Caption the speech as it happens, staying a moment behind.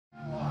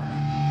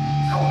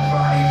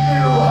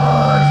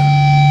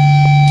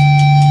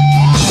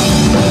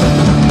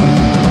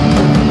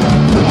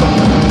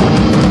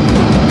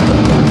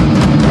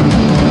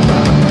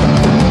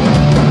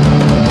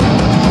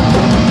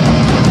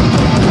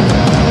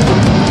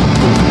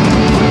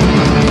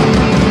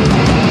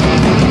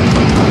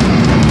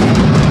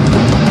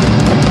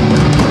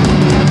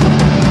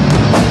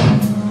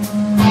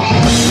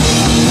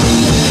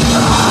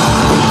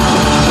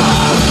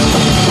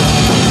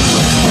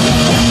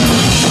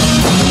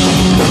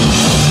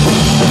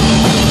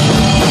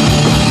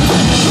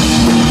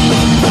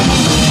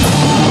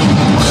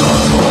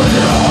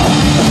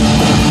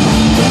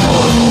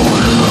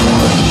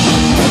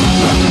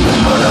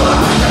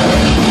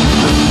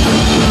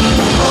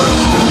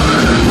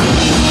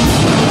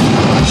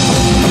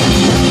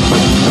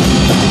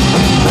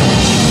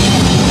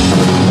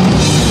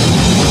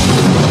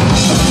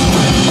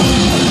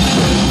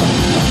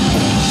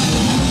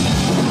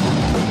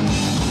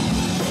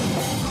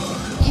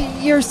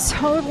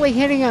probably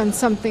hitting on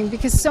something,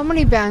 because so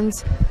many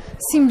bands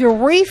seem to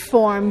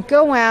reform,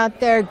 go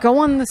out there, go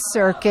on the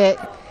circuit,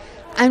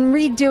 and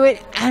redo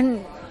it.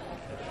 And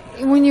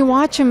when you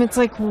watch them, it's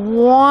like,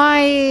 why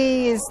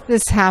is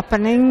this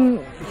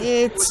happening?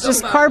 It's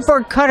just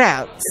cardboard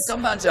cutouts.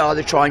 Some bands are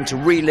either trying to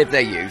relive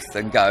their youth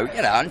and go,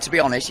 and to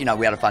be honest,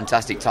 we had a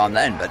fantastic time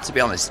then, but to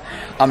be honest,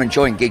 I'm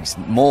enjoying gigs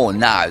more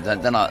now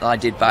than I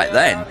did back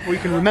then. We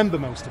can remember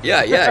most of it.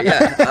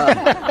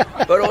 Yeah.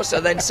 But also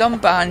then some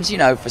bands,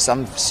 for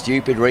some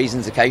stupid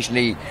reasons,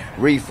 occasionally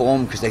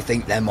reform because they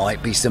think there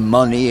might be some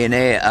money in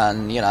it,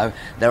 and,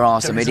 there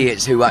are some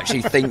idiots who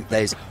actually think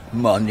there's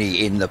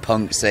money in the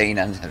punk scene,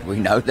 and we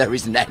know there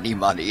isn't any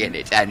money in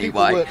it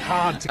anyway. People work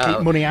hard to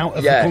keep money out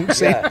of the punk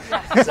scene.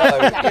 So,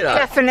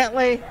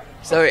 Definitely.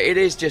 So it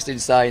is just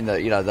insane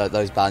that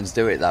those bands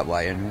do it that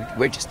way, and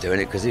we're just doing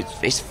it because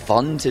it's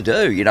fun to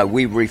do.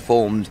 We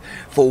reformed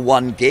for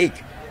one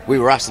gig. We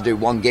were asked to do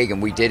one gig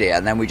and we did it,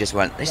 and then we just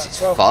went, this is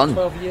fun.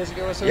 12 years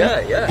ago or something?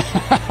 Yeah.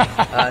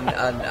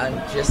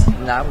 and just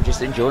now we're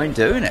just enjoying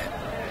doing it.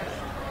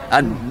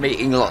 And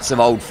meeting lots of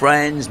old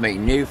friends,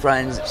 meeting new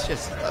friends.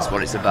 That's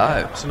what it's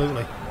about.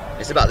 Absolutely.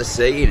 It's about the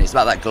scene. It's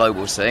about that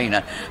global scene,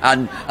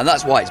 and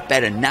that's why it's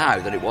better now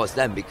than it was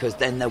then, because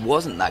then there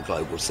wasn't that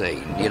global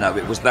scene.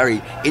 It was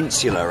very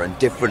insular and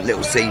different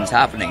little scenes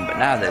happening. But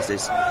now there's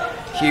this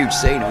huge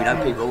scene, and we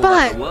know people all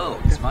over the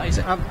world. It's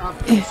amazing.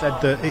 I've said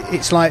that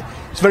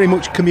it's very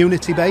much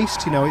community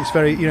based. It's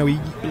very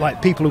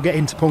like people who get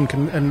into punk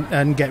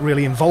and get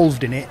really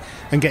involved in it,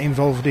 and get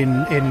involved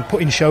in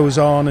putting shows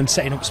on and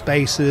setting up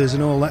spaces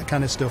and all that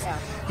kind of stuff.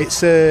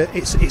 It's a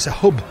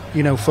hub,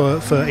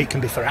 for it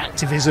can be for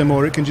activism,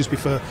 or it can just be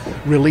for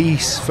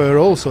release, for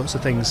all sorts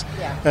of things.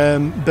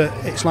 But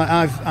it's like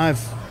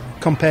I've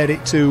compared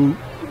it to,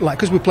 like,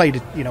 because we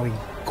played in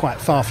quite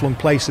far-flung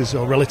places,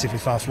 or relatively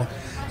far-flung,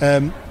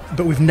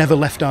 but we've never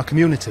left our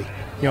community.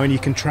 And you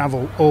can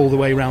travel all the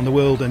way around the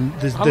world, and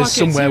there's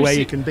somewhere where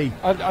you can be.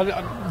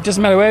 It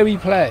doesn't matter where we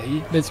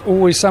play. There's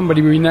always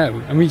somebody we know,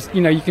 and you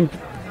can.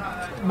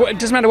 It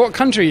doesn't matter what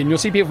country, and you'll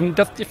see people from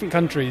different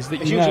countries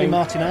that It's you usually know.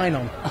 Martin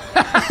Einon.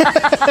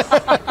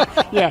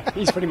 Yeah,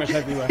 he's pretty much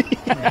everywhere.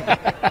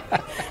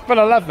 But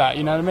I love that,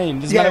 you know what I mean?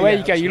 Doesn't matter where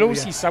you go, you'll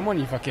always see someone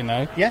you fucking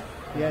know. Yeah,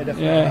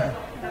 definitely. Yeah.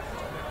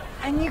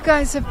 And you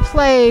guys have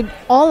played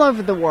all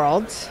over the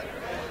world,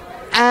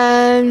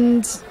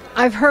 and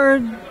I've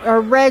heard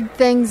or read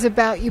things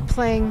about you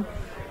playing.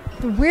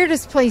 The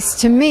weirdest place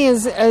to me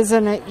is as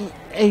a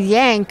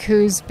Yank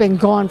who's been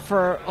gone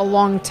for a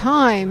long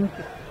time,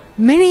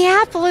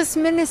 Minneapolis,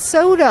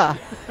 Minnesota.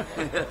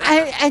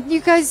 and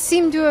you guys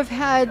seem to have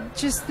had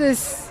just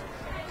this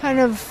kind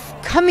of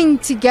coming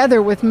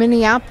together with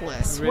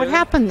Minneapolis. Really? What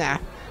happened there?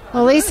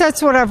 Well, at least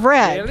that's what I've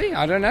read. Really?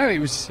 I don't know.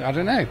 I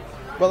don't know.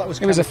 Well,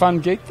 it was a fun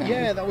gig.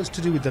 Yeah, that was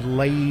to do with the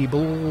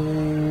label,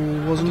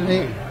 wasn't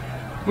it?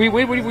 We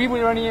were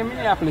only in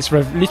Minneapolis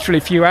for literally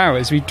a few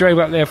hours. We drove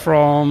up there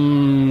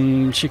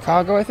from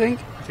Chicago, I think.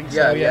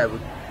 Yeah.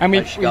 And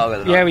we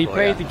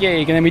played the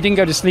gig, and then we didn't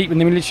go to sleep,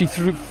 and then we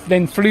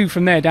literally flew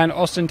from there down to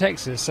Austin,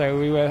 Texas. So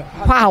we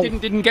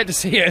didn't get to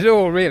see it at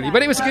all, really.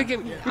 But it was a good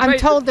gig. I'm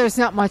told there's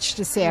not much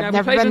to see. I've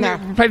never been there.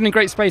 We played in a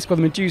great space called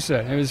the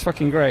Medusa. It was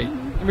fucking great.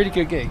 A really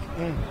good gig.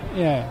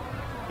 Yeah.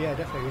 Yeah,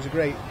 definitely. It was a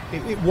great.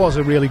 It was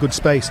a really good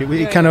space.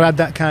 It kind of had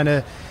that kind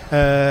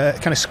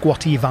of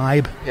squatty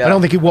vibe. Yeah. I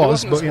don't think it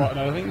was, but squat,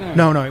 I think,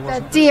 no, it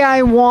wasn't. That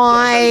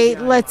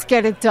DIY, let's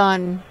get it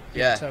done.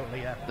 Yeah,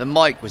 totally. Yeah. The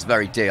mic was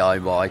very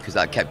DIY because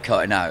that kept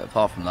cutting out.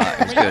 Apart from that,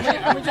 it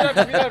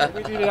was good.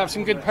 We did have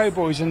some good po'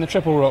 boys in the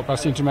Triple Rock, I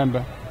seem to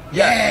remember.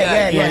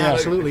 Yeah,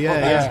 absolutely,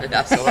 yeah.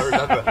 That's all I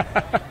remember.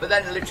 But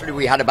then literally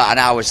we had about an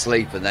hour's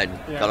sleep and then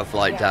got a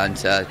flight down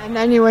to... And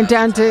then you went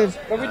down to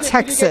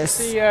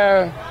Texas.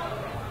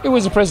 It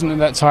was a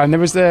president at that time. It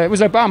was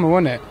Obama,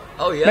 wasn't it?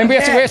 Oh, yeah. Then we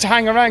had to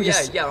hang around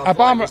because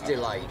Obama was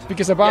delayed.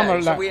 Because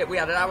Obama... so we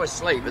had an hour's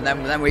sleep and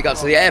then we got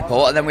to the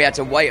airport and then we had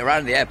to wait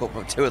around the airport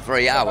for 2 or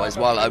 3 hours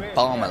while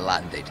Obama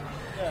landed.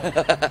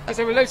 Because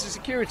there were loads of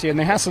security and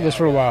they hassled us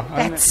for a while.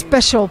 That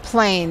special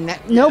plane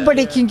that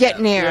nobody can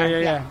get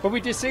near. Yeah. But we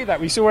did see that.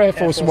 We saw Air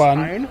Force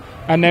One,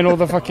 and then all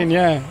the fucking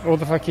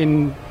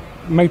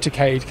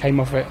motorcade came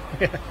off it.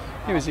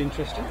 It was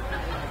interesting.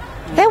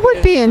 That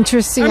would be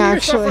interesting, and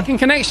actually. We fucking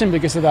connection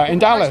because of that in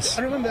Dallas.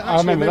 I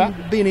remember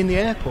that being in the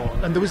airport,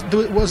 and was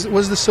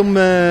there some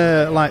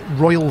like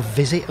royal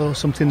visit or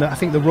something that I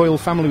think the royal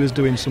family was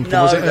doing something.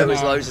 No, there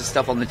was loads of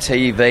stuff on the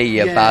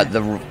TV about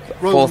the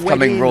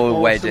forthcoming royal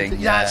wedding.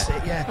 That's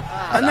it,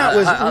 yeah. And that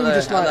was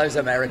just like those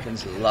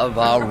Americans love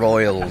our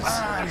royals.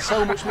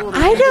 So much more.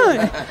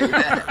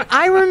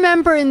 I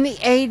remember in the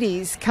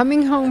 80s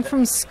coming home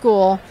from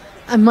school.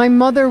 And my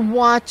mother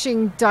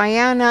watching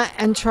Diana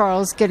and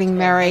Charles getting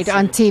married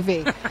on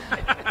TV.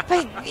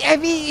 But, I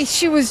mean,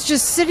 she was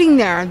just sitting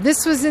there.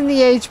 This was in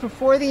the age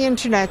before the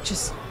internet.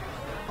 Just,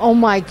 oh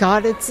my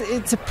God, it's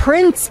a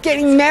prince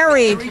getting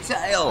married.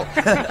 Retail.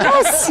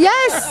 Yes.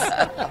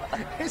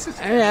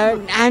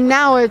 And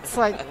now it's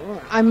like,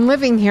 I'm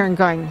living here and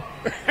going,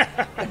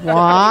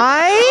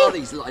 why? All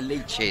these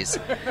leeches.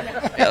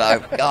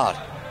 God.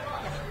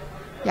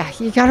 Yeah,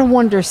 you got to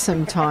wonder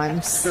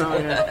sometimes. Oh,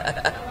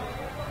 yeah.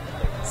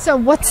 So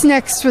what's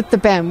next with the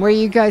band? Where are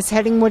you guys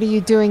heading? What are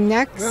you doing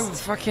next? Well,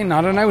 fucking,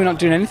 I don't know. We're not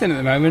doing anything at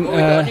the moment. Well, we've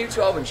got a new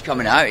 12-inch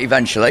coming out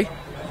eventually.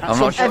 I'm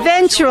not sure.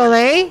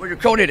 Eventually. We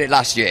recorded it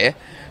last year,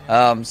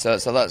 so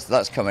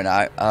that's coming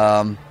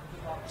out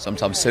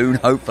sometime soon,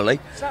 hopefully.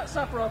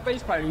 Sapper, our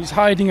bass player, who's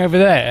hiding over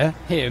there,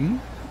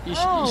 him. You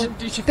should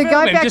the film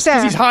guy him back just there.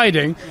 because he's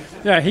hiding.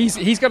 Yeah,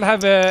 he's got to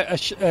have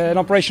an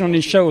operation on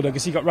his shoulder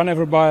because he got run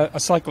over by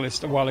a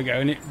cyclist a while ago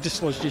and it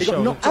dislodged his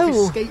shoulder. Knocked off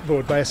his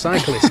skateboard by a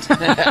cyclist.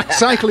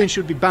 Cycling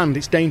should be banned.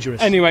 It's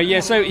dangerous. Anyway, yeah.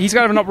 So he's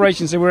got to have an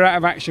operation. So we're out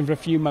of action for a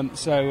few months.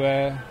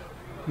 So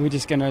we're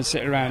just going to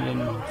sit around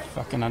and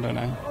fucking, I don't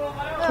know.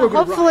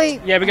 Hopefully,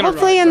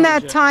 in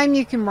that time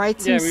you can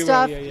write some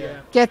stuff,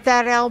 get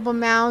that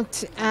album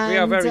out.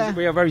 And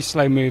we are very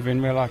slow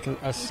moving. We're like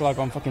a slug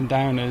on fucking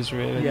downers,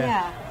 really.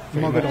 Yeah.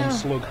 Mogadon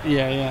slug.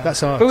 Yeah.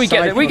 That's our. But we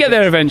get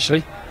there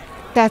eventually.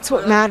 That's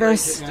what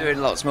matters.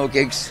 Doing lots more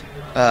gigs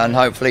and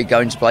hopefully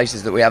going to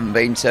places that we haven't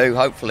been to.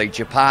 Hopefully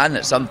Japan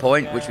at some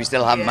point, which we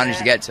still haven't managed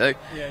to get to.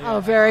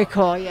 Oh, very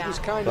cool. Yeah. It was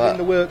kind of in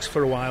the works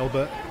for a while,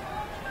 but.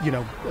 You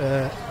know,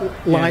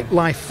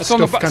 life it's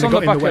stuff kind of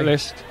got in the way.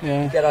 List.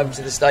 Yeah. Get over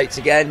to the States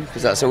again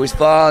because that's always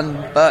fun.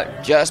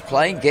 But just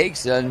playing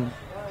gigs and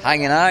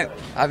hanging out,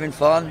 having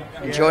fun,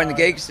 enjoying the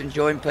gigs,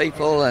 enjoying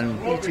people, and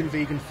eating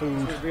vegan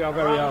food. We are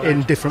very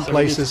in different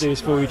places. We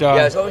before we die.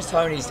 Yeah, as long as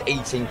Tony's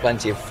eating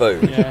plenty of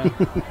food. Yeah.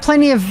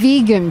 Plenty of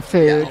vegan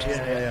food.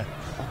 Yeah.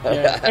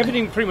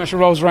 Everything pretty much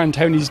revolves around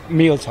Tony's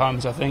meal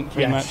times, I think,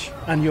 pretty much.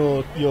 And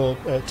your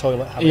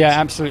toilet habits. Yeah,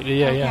 absolutely.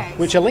 Yeah.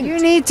 Which are linked. You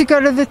need to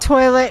go to the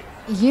toilet.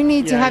 You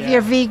need to have your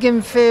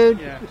vegan food.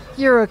 Yeah.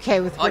 You're okay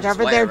with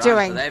whatever they're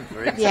doing. For them,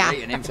 for him to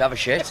eat and him to have a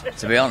shit,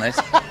 to be honest.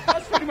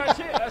 That's pretty much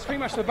it. That's pretty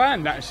much the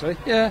band, actually.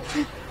 Yeah.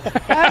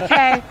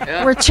 Okay.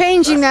 We're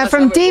changing that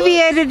from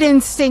Deviated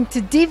Instinct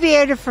to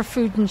Deviated for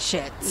Food and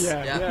Shits.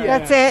 Yeah.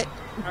 That's it.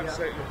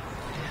 Absolutely.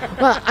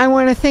 Well, I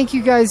want to thank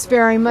you guys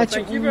very much.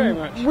 Thank you very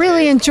much.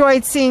 Really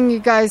enjoyed seeing you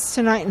guys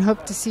tonight and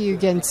hope to see you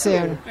again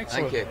soon.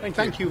 Thank you.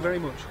 Thank you very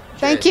much.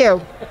 Thank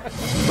you.